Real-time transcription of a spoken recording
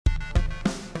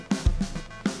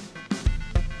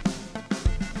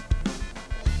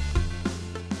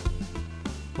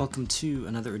Welcome to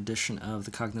another edition of the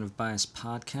Cognitive Bias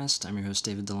Podcast. I'm your host,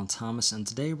 David Dylan Thomas, and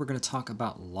today we're going to talk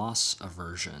about loss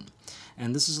aversion.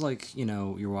 And this is like,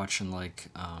 you're watching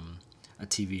a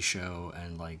TV show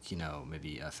and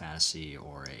maybe a fantasy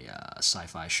or a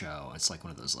sci-fi show. It's like one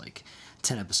of those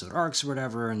 10 episode arcs or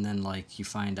whatever, and then you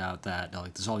find out that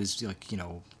there's all these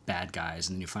bad guys,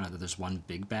 and then you find out that there's one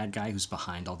big bad guy who's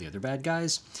behind all the other bad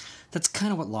guys. That's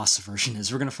kind of what loss aversion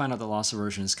is. We're going to find out that loss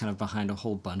aversion is kind of behind a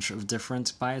whole bunch of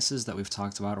different biases that we've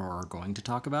talked about or are going to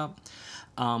talk about.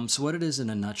 So what it is in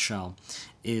a nutshell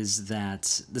is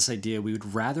that this idea we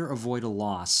would rather avoid a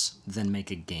loss than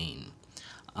make a gain.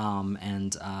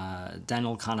 And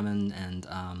Daniel Kahneman and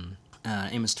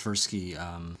Amos Tversky,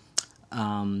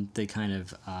 they kind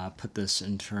of put this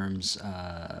in terms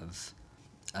of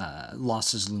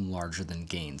losses loom larger than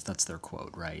gains. That's their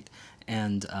quote, right?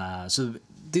 And so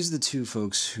these are the two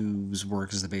folks whose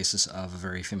work is the basis of a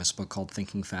very famous book called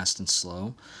Thinking Fast and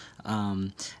Slow,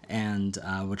 and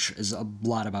which is a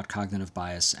lot about cognitive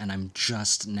bias, and I'm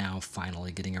just now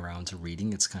finally getting around to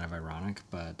reading. It's kind of ironic,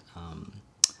 but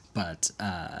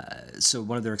so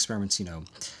one of their experiments,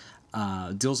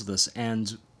 deals with this,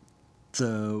 and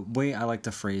the way I like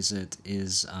to phrase it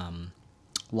is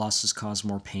losses cause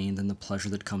more pain than the pleasure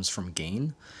that comes from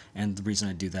gain. And the reason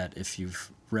I do that, if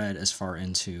you've read as far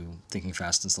into Thinking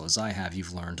Fast and Slow as I have,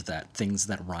 you've learned that things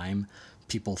that rhyme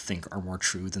people think are more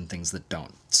true than things that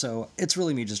don't. So it's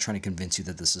really me just trying to convince you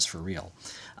that this is for real.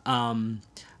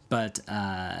 But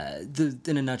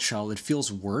in a nutshell, it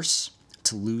feels worse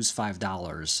to lose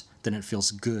 $5 than it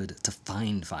feels good to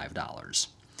find $5.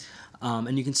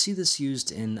 And you can see this used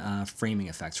in framing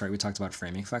effects, right? We talked about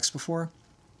framing effects before.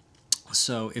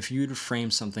 So if you were to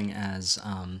frame something as,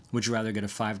 would you rather get a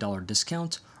 $5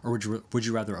 discount, or would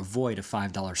you rather avoid a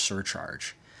 $5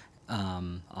 surcharge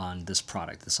on this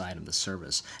product, this item, this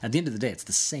service? At the end of the day, it's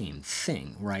the same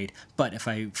thing, right? But if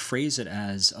I phrase it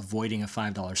as avoiding a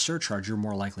 $5 surcharge, you're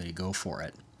more likely to go for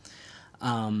it.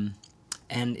 And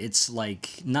it's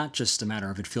not just a matter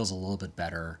of it feels a little bit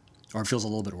better or it feels a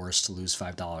little bit worse to lose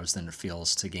 $5 than it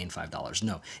feels to gain $5.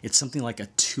 No, it's something like a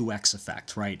 2x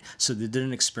effect, right? So they did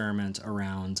an experiment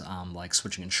around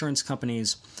switching insurance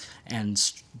companies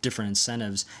and different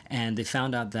incentives, and they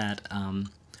found out that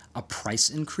a price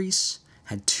increase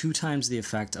had 2 times the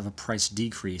effect of a price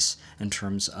decrease in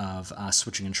terms of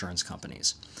switching insurance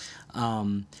companies.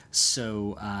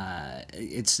 So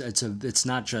it's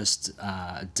not just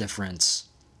a difference.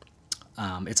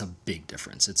 It's a big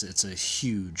difference. It's a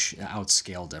huge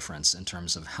outscale difference in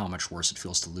terms of how much worse it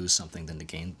feels to lose something than to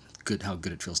gain how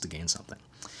good it feels to gain something.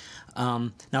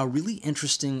 Now, a really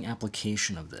interesting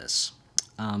application of this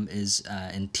is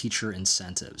in teacher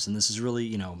incentives, and this is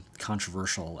really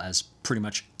controversial, as pretty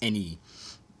much any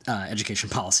education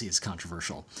policy is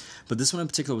controversial. But this one in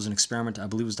particular was an experiment, I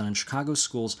believe was done in Chicago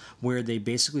schools, where they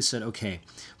basically said, okay,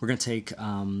 we're going to take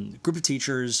a group of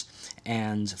teachers,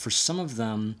 and for some of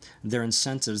them, their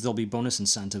incentives, there'll be bonus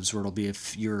incentives, where it'll be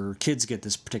if your kids get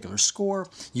this particular score,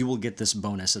 you will get this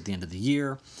bonus at the end of the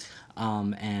year.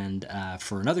 And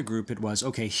for another group, it was,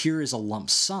 okay, here is a lump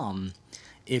sum.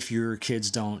 If your kids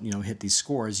don't, hit these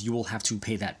scores, you will have to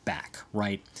pay that back,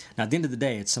 right? Now, at the end of the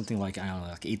day, it's something like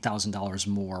 $8,000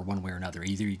 more one way or another.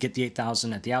 Either you get the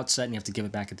 $8,000 at the outset and you have to give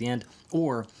it back at the end,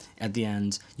 or at the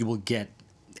end, you will get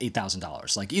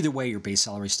 $8,000. Either way, your base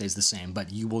salary stays the same,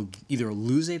 but you will either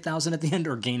lose $8,000 at the end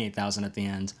or gain $8,000 at the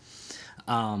end.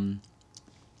 But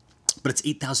it's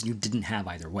 $8,000 you didn't have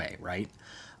either way, right?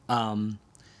 And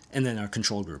then our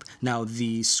control group. Now,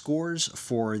 the scores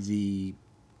for the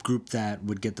group that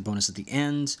would get the bonus at the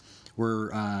end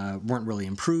weren't really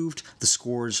improved. The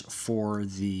scores for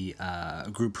the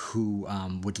group who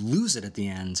would lose it at the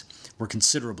end were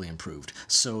considerably improved.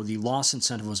 So the loss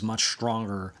incentive was much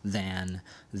stronger than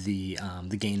the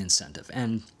gain incentive.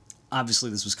 And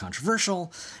obviously this was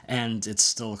controversial, and it's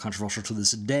still controversial to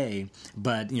this day.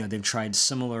 But they've tried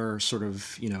similar sort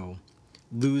of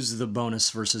lose the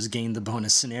bonus versus gain the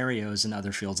bonus scenarios in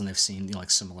other fields, and they've seen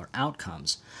similar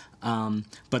outcomes.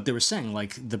 But they were saying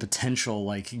the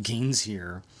potential gains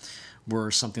here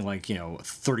were something like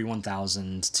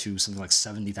 31,000 to something like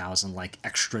 70,000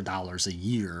 extra dollars a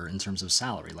year in terms of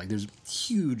salary. There's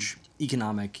huge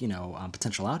economic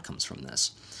potential outcomes from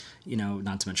this.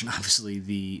 Not to mention obviously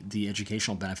the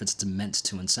educational benefits it's meant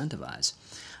to incentivize.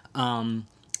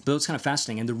 But it's kind of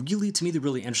fascinating. And to me, the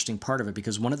really interesting part of it,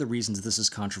 because one of the reasons this is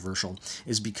controversial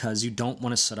is because you don't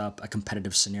want to set up a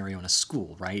competitive scenario in a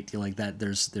school, right? Like that,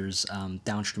 there's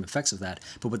downstream effects of that.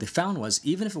 But what they found was,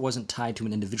 even if it wasn't tied to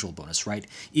an individual bonus, right?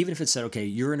 Even if it said, okay,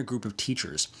 you're in a group of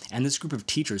teachers, and this group of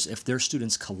teachers, if their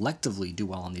students collectively do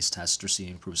well on these tests or see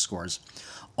improved scores,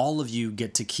 all of you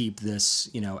get to keep this,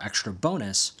 extra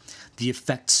bonus. The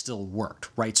effect still worked,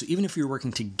 right? So even if you're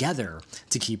working together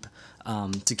to keep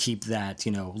that,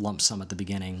 lump sum at the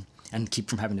beginning and keep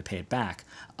from having to pay it back,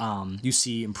 you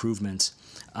see improvements,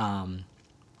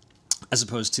 as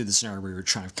opposed to the scenario where you're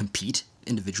trying to compete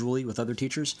individually with other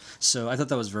teachers. So I thought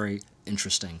that was very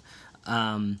interesting.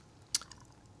 From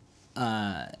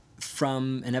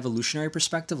an evolutionary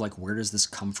perspective, like, where does this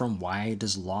come from? Why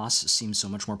does loss seem so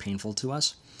much more painful to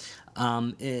us?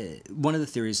 One of the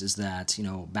theories is that,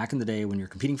 back in the day when you're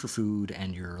competing for food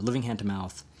and you're living hand to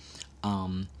mouth,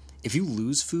 if you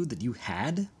lose food that you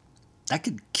had, that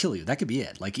could kill you. That could be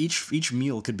it. Like, each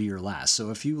meal could be your last. So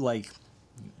if you,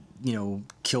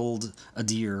 killed a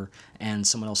deer and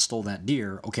someone else stole that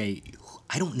deer, okay,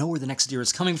 I don't know where the next deer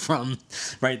is coming from,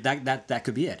 right? That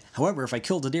could be it. However, if I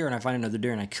killed a deer and I find another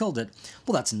deer and I killed it,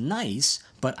 well, that's nice,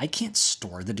 but I can't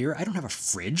store the deer. I don't have a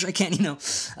fridge. I can't,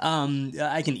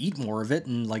 I can eat more of it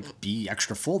and be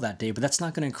extra full that day, but that's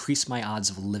not going to increase my odds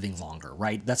of living longer,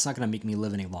 right? That's not going to make me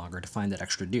live any longer to find that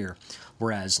extra deer.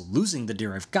 Whereas losing the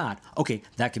deer I've got, okay,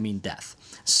 that can mean death.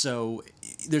 So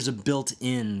there's a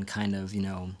built-in kind of,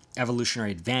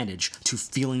 evolutionary advantage to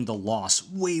feeling the loss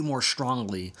way more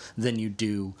strongly than you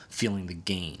do feeling the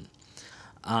gain.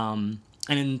 And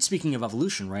in speaking of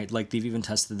evolution, right, they've even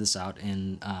tested this out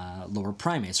in lower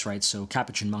primates, right? So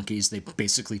capuchin monkeys, they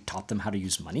basically taught them how to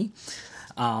use money.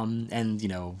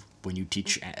 And, when you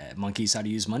teach monkeys how to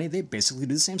use money, they basically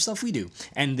do the same stuff we do.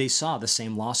 And they saw the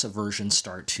same loss aversion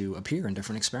start to appear in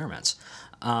different experiments.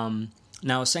 Now,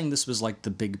 I was saying this was the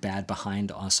big bad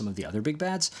behind some of the other big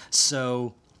bads.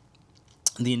 So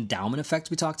the endowment effect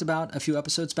we talked about a few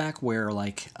episodes back, where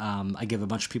I give a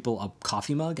bunch of people a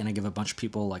coffee mug and I give a bunch of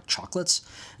people chocolates,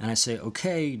 and I say,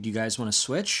 okay, do you guys want to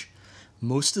switch?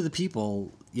 Most of the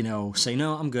people, say,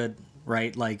 no, I'm good,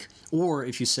 right? Or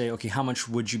if you say, okay, how much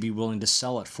would you be willing to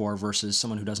sell it for versus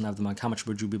someone who doesn't have the mug, how much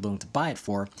would you be willing to buy it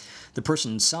for? The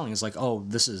person selling is oh,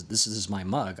 this is my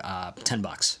mug,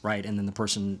 $10, right? And then the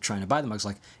person trying to buy the mug's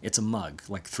it's a mug,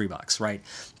 $3, right?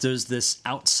 There's this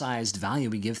outsized value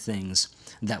we give things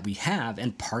that we have,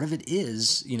 and part of it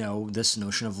is, this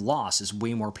notion of loss is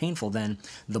way more painful than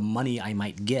the money I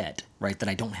might get, right, that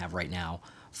I don't have right now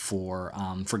for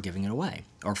giving it away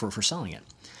or for selling it.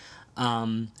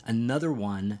 Another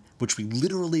one, which we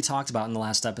literally talked about in the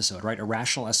last episode, right?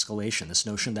 Irrational escalation, this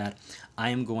notion that I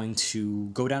am going to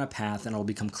go down a path and it'll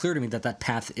become clear to me that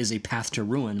path is a path to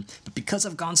ruin. But because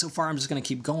I've gone so far, I'm just going to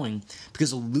keep going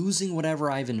because of losing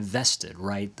whatever I've invested,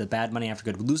 right? The bad money after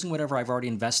good, losing whatever I've already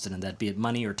invested in that, be it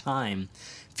money or time,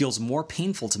 feels more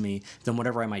painful to me than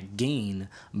whatever I might gain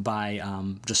by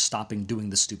just stopping doing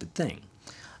the stupid thing.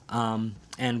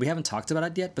 And we haven't talked about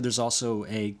it yet, but there's also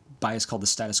a bias called the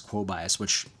status quo bias,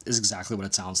 which is exactly what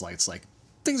it sounds like. It's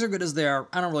things are good as they are.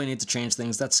 I don't really need to change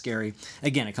things. That's scary.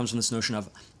 Again, it comes from this notion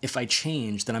of if I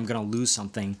change, then I'm going to lose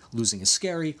something. Losing is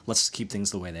scary. Let's keep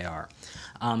things the way they are.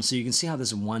 So you can see how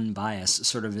this one bias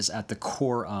sort of is at the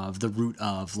core of the root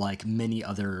of many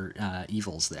other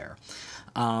evils there.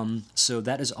 So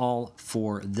that is all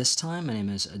for this time. My name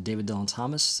is David Dillon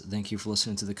Thomas. Thank you for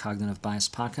listening to the Cognitive Bias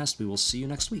Podcast. We will see you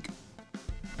next week.